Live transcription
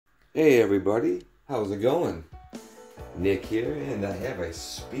Hey everybody, how's it going? Nick here, and I have a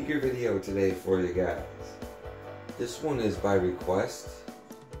speaker video today for you guys. This one is by request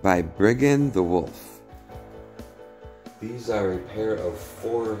by Brigand the Wolf. These are a pair of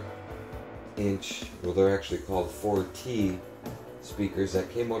 4-inch, well they're actually called 4T speakers that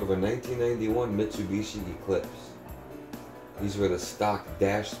came out of a 1991 Mitsubishi Eclipse. These were the stock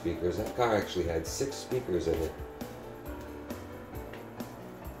dash speakers. That car actually had 6 speakers in it.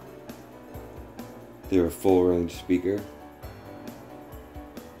 They're a full range speaker.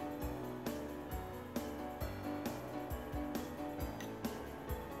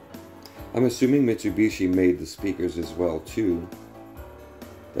 I'm assuming Mitsubishi made the speakers as well too.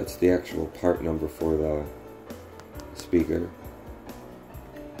 That's the actual part number for the speaker.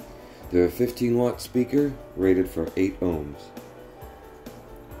 They're a 15-watt speaker rated for 8 ohms.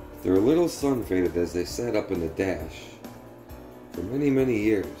 They're a little sun faded as they sat up in the dash for many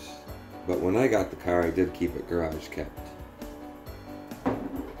years. But when I got the car, I did keep it garage kept.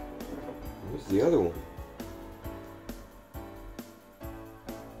 Here's the other one.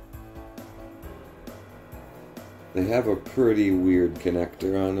 They have a pretty weird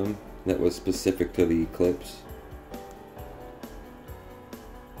connector on them that was specific to the Eclipse.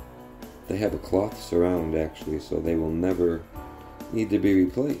 They have a cloth surround actually, so they will never need to be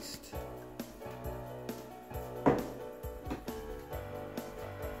replaced.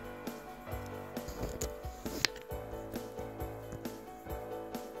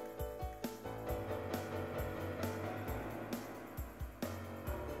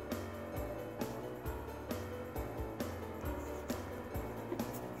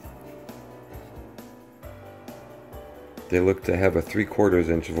 They look to have a 3/4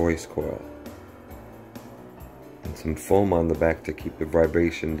 inch voice coil and some foam on the back to keep the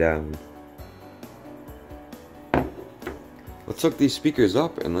vibration down. Let's hook these speakers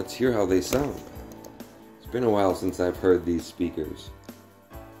up and let's hear how they sound. It's been a while since I've heard these speakers.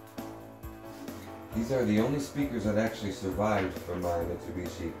 These are the only speakers that actually survived from my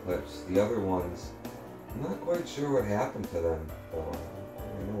Mitsubishi Eclipse. The other ones, I'm not quite sure what happened to them. I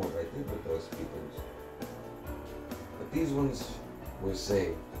don't know what I did with those speakers. But these ones were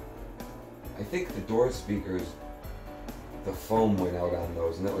saved. I think the door speakers, the foam went out on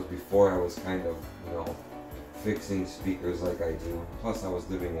those, and that was before I was kind of, fixing speakers like I do. Plus I was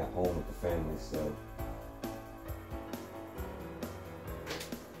living at home with the family, so.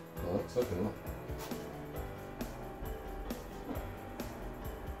 Well, let's hook them up.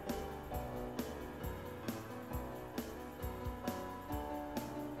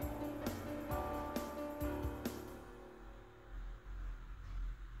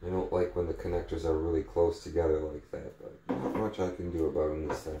 I don't like when the connectors are really close together like that, but not much I can do about them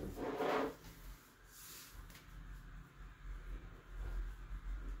this time.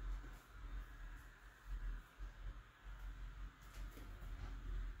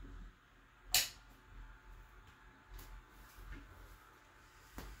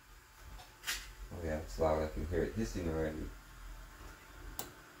 Oh yeah, it's loud. I can hear it hissing already.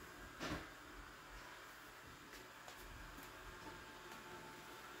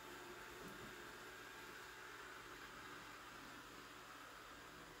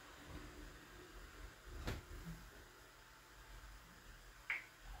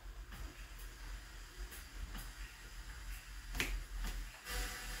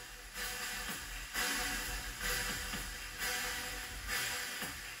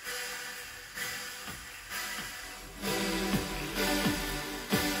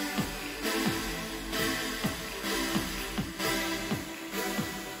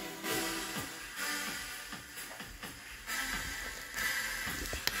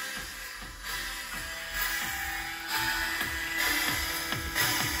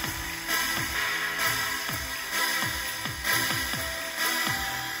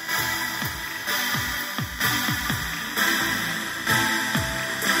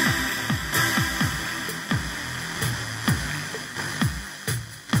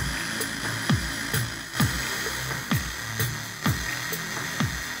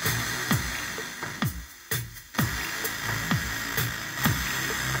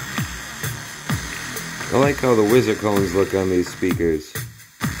 I like how the wizard cones look on these speakers.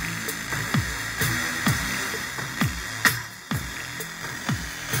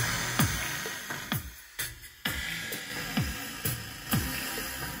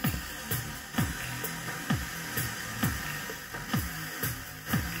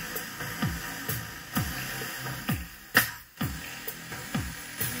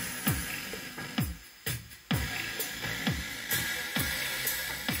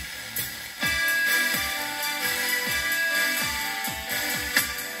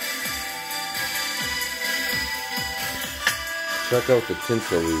 check out the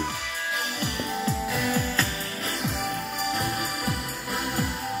tinsel leads.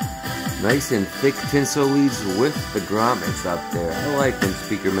 Nice and thick tinsel leads with the grommets up there. I like when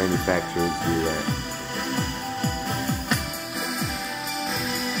speaker manufacturers do that.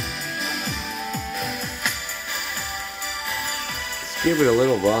 Let's give it a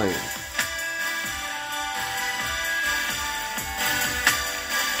little volume.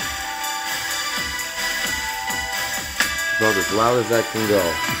 About as loud as I can go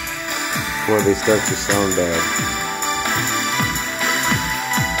before they start to sound bad.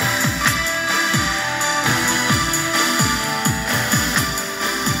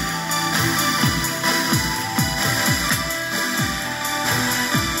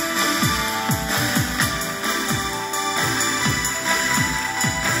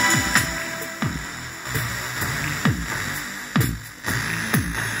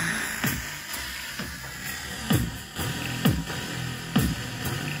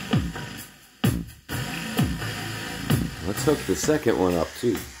 Let's hook the second one up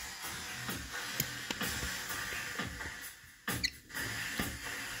too.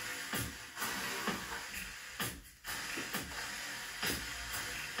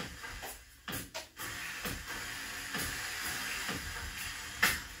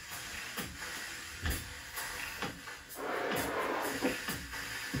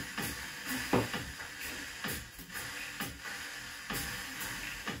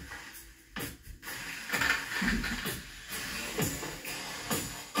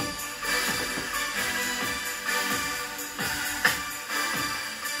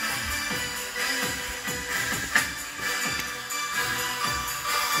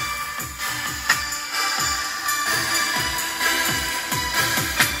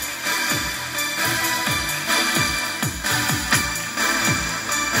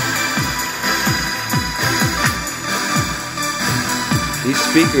 These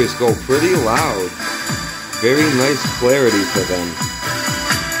speakers go pretty loud. Very nice clarity to them.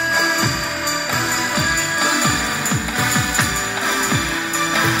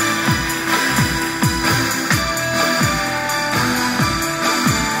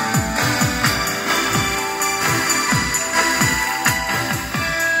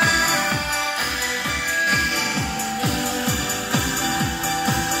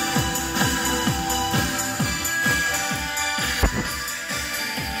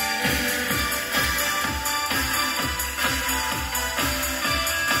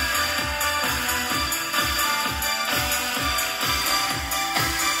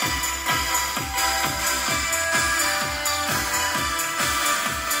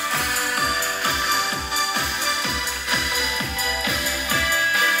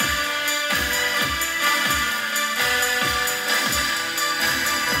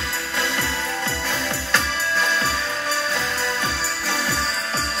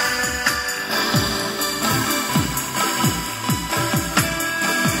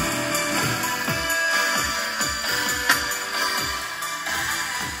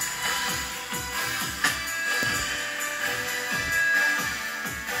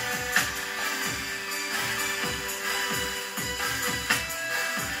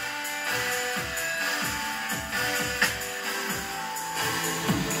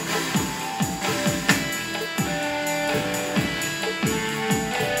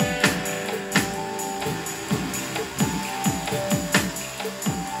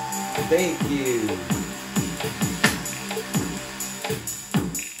 Thank you.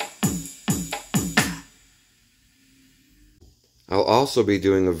 I'll also be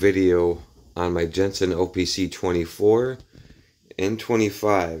doing a video on my Jensen OPC 24 and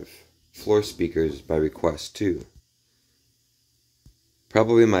 25 floor speakers by request too.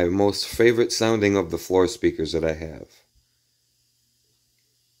 Probably my most favorite sounding of the floor speakers that I have.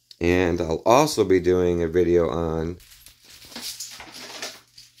 And I'll also be doing a video on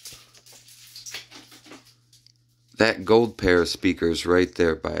that gold pair of speakers right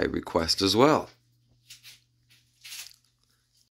there by request as well.